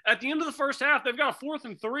you. At the end of the first half, they've got a 4th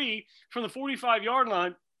and 3 from the 45-yard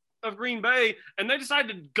line of Green Bay, and they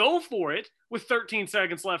decided to go for it with 13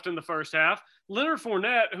 seconds left in the first half. Leonard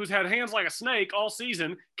Fournette, who's had hands like a snake all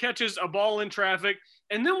season, catches a ball in traffic.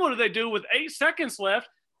 And then what do? With 8 seconds left,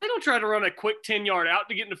 they don't try to run a quick 10-yard out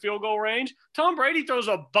to get into field goal range. Tom Brady throws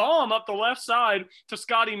a bomb up the left side to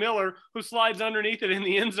Scotty Miller, who slides underneath it in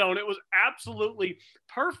the end zone. It was absolutely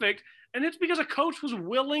perfect. And it's because a coach was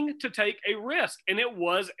willing to take a risk, and it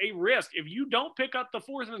was a risk. If you don't pick up the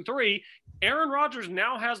 4th and 3, Aaron Rodgers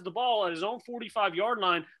now has the ball at his own 45-yard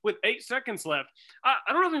line with 8 seconds left. I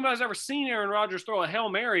don't know if anybody's ever seen Aaron Rodgers throw a Hail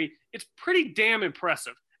Mary. It's pretty damn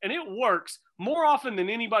impressive, and it works more often than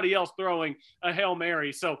anybody else throwing a Hail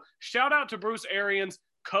Mary. So shout out to Bruce Arians.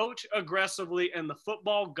 Coach aggressively, and the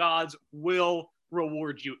football gods will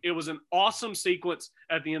reward you. It was an awesome sequence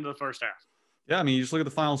at the end of the first half. Yeah, I mean, you just look at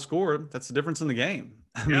the final score. That's the difference in the game.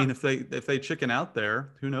 I mean, if they chicken out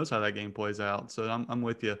there, who knows how that game plays out. So I'm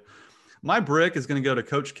with you. My brick is going to go to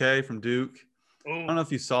Coach K from Duke. Ooh. I don't know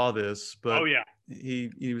if you saw this, but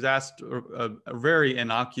he was asked a very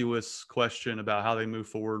innocuous question about how they move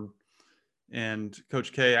forward. And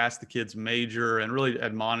Coach K asked the kids major and really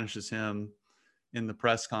admonishes him in the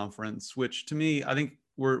press conference, which to me, I think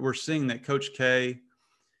we're seeing that Coach K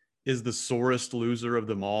is the sorest loser of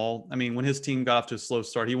them all. I mean, when his team got off to a slow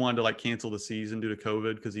start, he wanted to cancel the season due to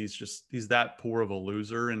COVID because he's that poor of a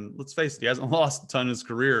loser. And let's face it, he hasn't lost a ton in his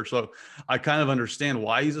career. So I kind of understand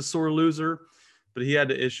why he's a sore loser, but he had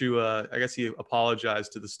to issue I guess he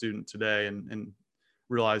apologized to the student today and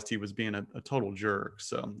realized he was being a total jerk.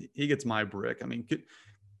 So he gets my brick. I mean,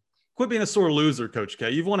 quit being a sore loser, Coach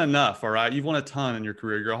K. You've won enough, all right? You've won a ton in your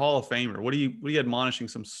career. You're a Hall of Famer. What are you admonishing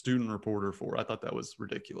some student reporter for? I thought that was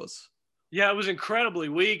ridiculous. Yeah, it was incredibly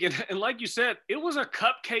weak. And like you said, it was a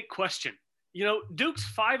cupcake question.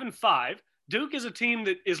 Duke's 5-5. Duke is a team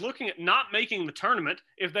that is looking at not making the tournament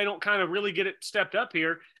if they don't kind of really get it stepped up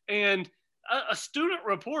here. And a student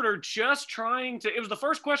reporter just trying to – it was the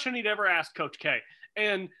first question he'd ever asked Coach K.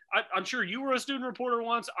 And I'm sure you were a student reporter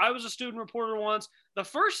once. I was a student reporter once. The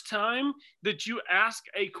first time that you ask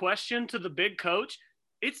a question to the big coach,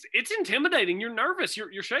 it's intimidating. You're nervous.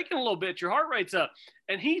 You're shaking a little bit. Your heart rate's up.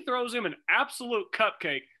 And he throws him an absolute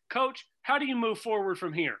cupcake. Coach, how do you move forward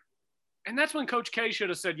from here? And that's when Coach K should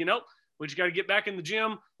have said, we just got to get back in the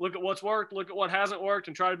gym, look at what's worked, look at what hasn't worked,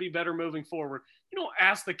 and try to be better moving forward. You don't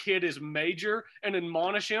ask the kid his major and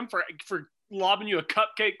admonish him for lobbing you a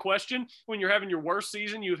cupcake question when you're having your worst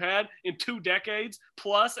season you've had in 2 decades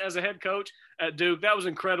plus as a head coach at Duke. That was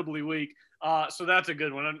incredibly weak. So that's a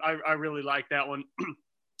good one. I really like that one.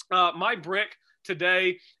 My brick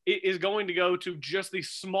today is going to go to just the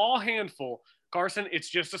small handful. Carson, it's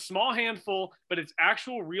just a small handful, but it's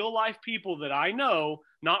actual real life people that I know,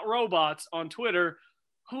 not robots, on Twitter,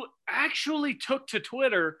 who actually took to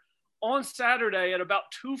Twitter on Saturday at about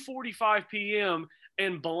 2:45 p.m.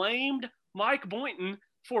 and blamed Mike Boynton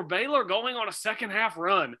for Baylor going on a second half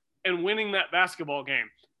run and winning that basketball game.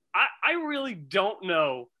 I really don't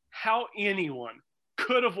know how anyone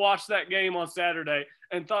could have watched that game on Saturday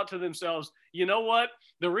and thought to themselves, you know what?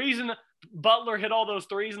 The reason Butler hit all those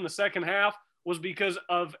threes in the second half was because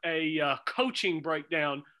of a coaching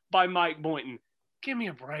breakdown by Mike Boynton. Give me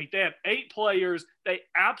a break. They had 8 players. They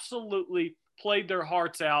absolutely played their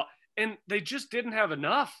hearts out, and they just didn't have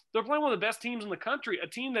enough. They're playing one of the best teams in the country, a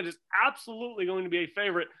team that is absolutely going to be a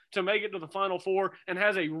favorite to make it to the Final Four and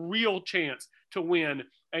has a real chance to win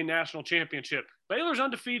a national championship. Baylor's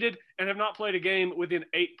undefeated and have not played a game within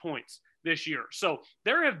 8 points this year. So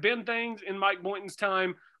there have been things in Mike Boynton's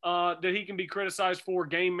time that he can be criticized for,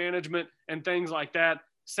 game management and things like that.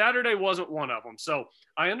 Saturday wasn't one of them. So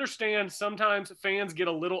I understand sometimes fans get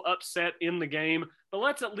a little upset in the game, but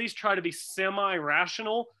let's at least try to be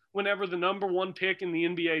semi-rational whenever the number 1 pick in the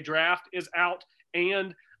NBA draft is out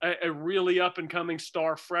and a really up-and-coming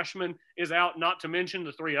star freshman is out, not to mention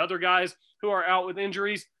the 3 other guys who are out with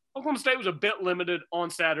injuries. Oklahoma State was a bit limited on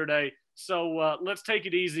Saturday, so let's take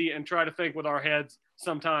it easy and try to think with our heads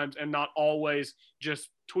sometimes and not always just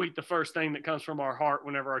tweet the first thing that comes from our heart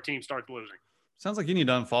whenever our team starts losing. Sounds like you need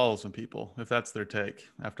to unfollow some people if that's their take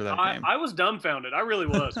after that game. I was dumbfounded. I really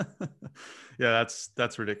was. Yeah,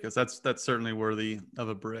 that's ridiculous. That's certainly worthy of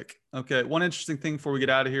a brick. Okay, one interesting thing before we get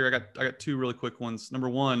out of here, I got 2 really quick ones. Number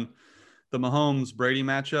 1, the Mahomes-Brady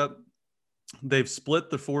matchup. They've split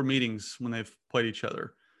the 4 meetings when they've played each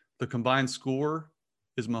other. The combined score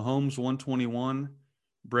is Mahomes 121,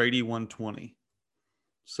 Brady 120.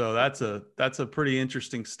 So that's a pretty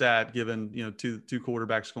interesting stat given, two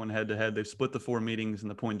quarterbacks going head to head. They've split the 4 meetings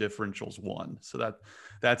and the point differential's 1. So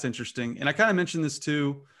that's interesting. And I kind of mentioned this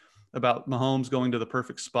too about Mahomes going to the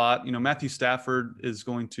perfect spot. Matthew Stafford is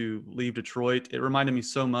going to leave Detroit. It reminded me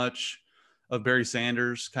so much of Barry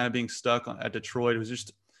Sanders kind of being stuck at Detroit. It was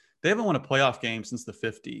just, they haven't won a playoff game since the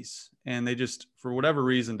 50s. And they just, for whatever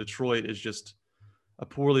reason, Detroit is just a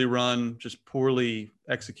poorly run, just poorly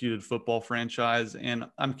executed football franchise. And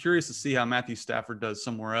I'm curious to see how Matthew Stafford does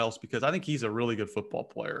somewhere else, because I think he's a really good football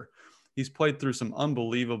player. He's played through some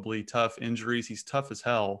unbelievably tough injuries. He's tough as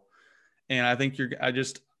hell. And I think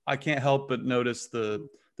I can't help but notice the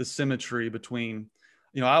symmetry between,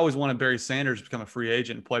 I always wanted Barry Sanders to become a free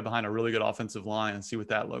agent and play behind a really good offensive line and see what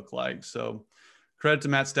that looked like. So credit to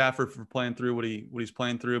Matt Stafford for playing through what he's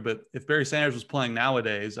playing through. But if Barry Sanders was playing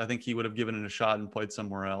nowadays, I think he would have given it a shot and played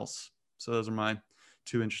somewhere else. So those are my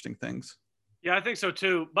 2 interesting things. Yeah, I think so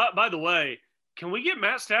too. But by the way, can we get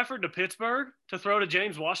Matt Stafford to Pittsburgh to throw to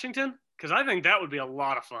James Washington? Because I think that would be a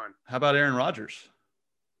lot of fun. How about Aaron Rodgers?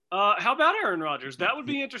 How about Aaron Rodgers? That would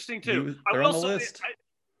be interesting too. They're on the list.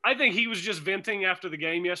 I think he was just venting after the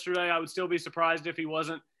game yesterday. I would still be surprised if he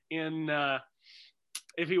wasn't in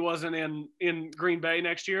Green Bay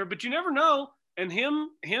next year, but you never know. And him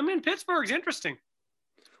in Pittsburgh is interesting.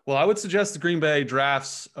 Well, I would suggest the Green Bay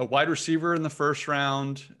drafts a wide receiver in the first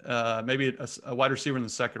round, maybe a wide receiver in the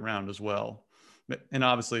second round as well. And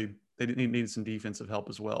obviously they need some defensive help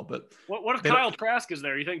as well. But what if Kyle Trask is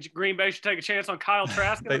there? You think Green Bay should take a chance on Kyle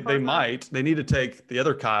Trask? They might. They need to take the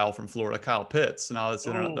other Kyle from Florida, Kyle Pitts. And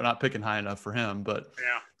obviously they're not picking high enough for him. But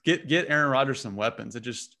get Aaron Rodgers some weapons.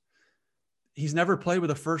 He's never played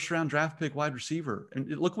with a first-round draft pick wide receiver. And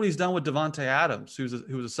look what he's done with Devontae Adams, who was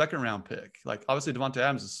a second-round pick. Like, obviously, Devontae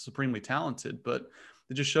Adams is supremely talented, but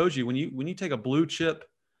it just shows you when you take a blue-chip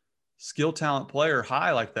skill talent player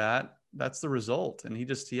high like that, that's the result. And he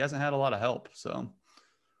hasn't had a lot of help. So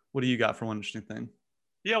what do you got for one interesting thing?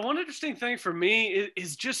 Yeah, one interesting thing for me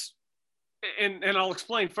is just and I'll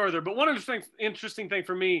explain further, but one interesting thing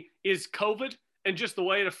for me is COVID and just the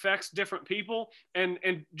way it affects different people. And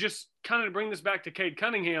just kind of to bring this back to Cade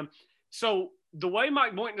Cunningham. So the way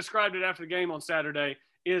Mike Boynton described it after the game on Saturday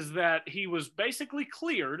is that he was basically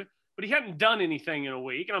cleared, but he hadn't done anything in a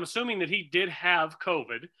week. And I'm assuming that he did have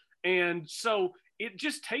COVID. And so it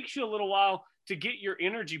just takes you a little while to get your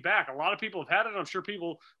energy back. A lot of people have had it. I'm sure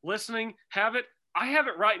people listening have it. I have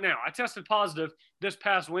it right now. I tested positive this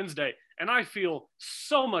past Wednesday, and I feel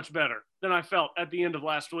so much better than I felt at the end of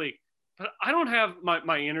last week. But I don't have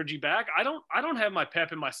my energy back. I don't have my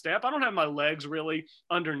pep in my step. I don't have my legs really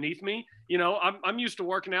underneath me. You know, I'm used to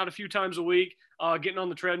working out a few times a week, getting on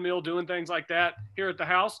the treadmill, doing things like that here at the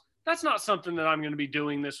house. That's not something that I'm going to be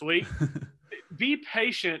doing this week. Be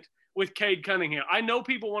patient with Cade Cunningham. I know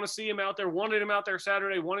people want to see him out there, wanted him out there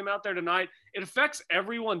Saturday, want him out there tonight. It affects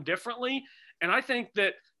everyone differently. And I think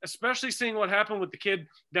that especially seeing what happened with the kid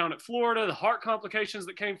down at Florida, the heart complications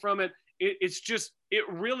that came from it, it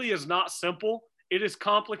really is not simple. It is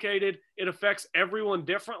complicated. It affects everyone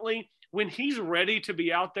differently. When he's ready to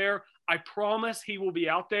be out there, I promise he will be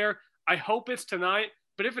out there. I hope it's tonight,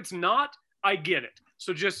 but if it's not, I get it.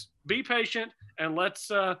 So just be patient and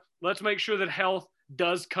let's make sure that health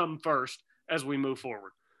does come first as we move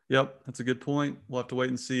forward. Yep, that's a good point. We'll have to wait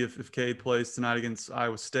and see if Cade plays tonight against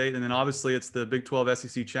Iowa State. And then obviously it's the Big 12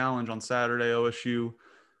 SEC Challenge on Saturday, OSU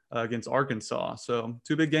against Arkansas. So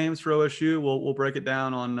 2 big games for OSU. We'll break it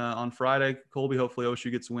down on Friday. Colby, hopefully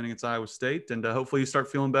OSU gets a win against Iowa State. And hopefully you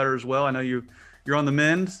start feeling better as well. I know you're on the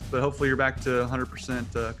mend, but hopefully you're back to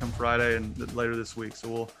 100% come Friday and later this week.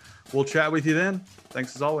 So we'll chat with you then.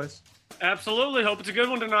 Thanks as always. Absolutely. Hope it's a good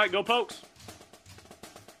one tonight. Go Pokes.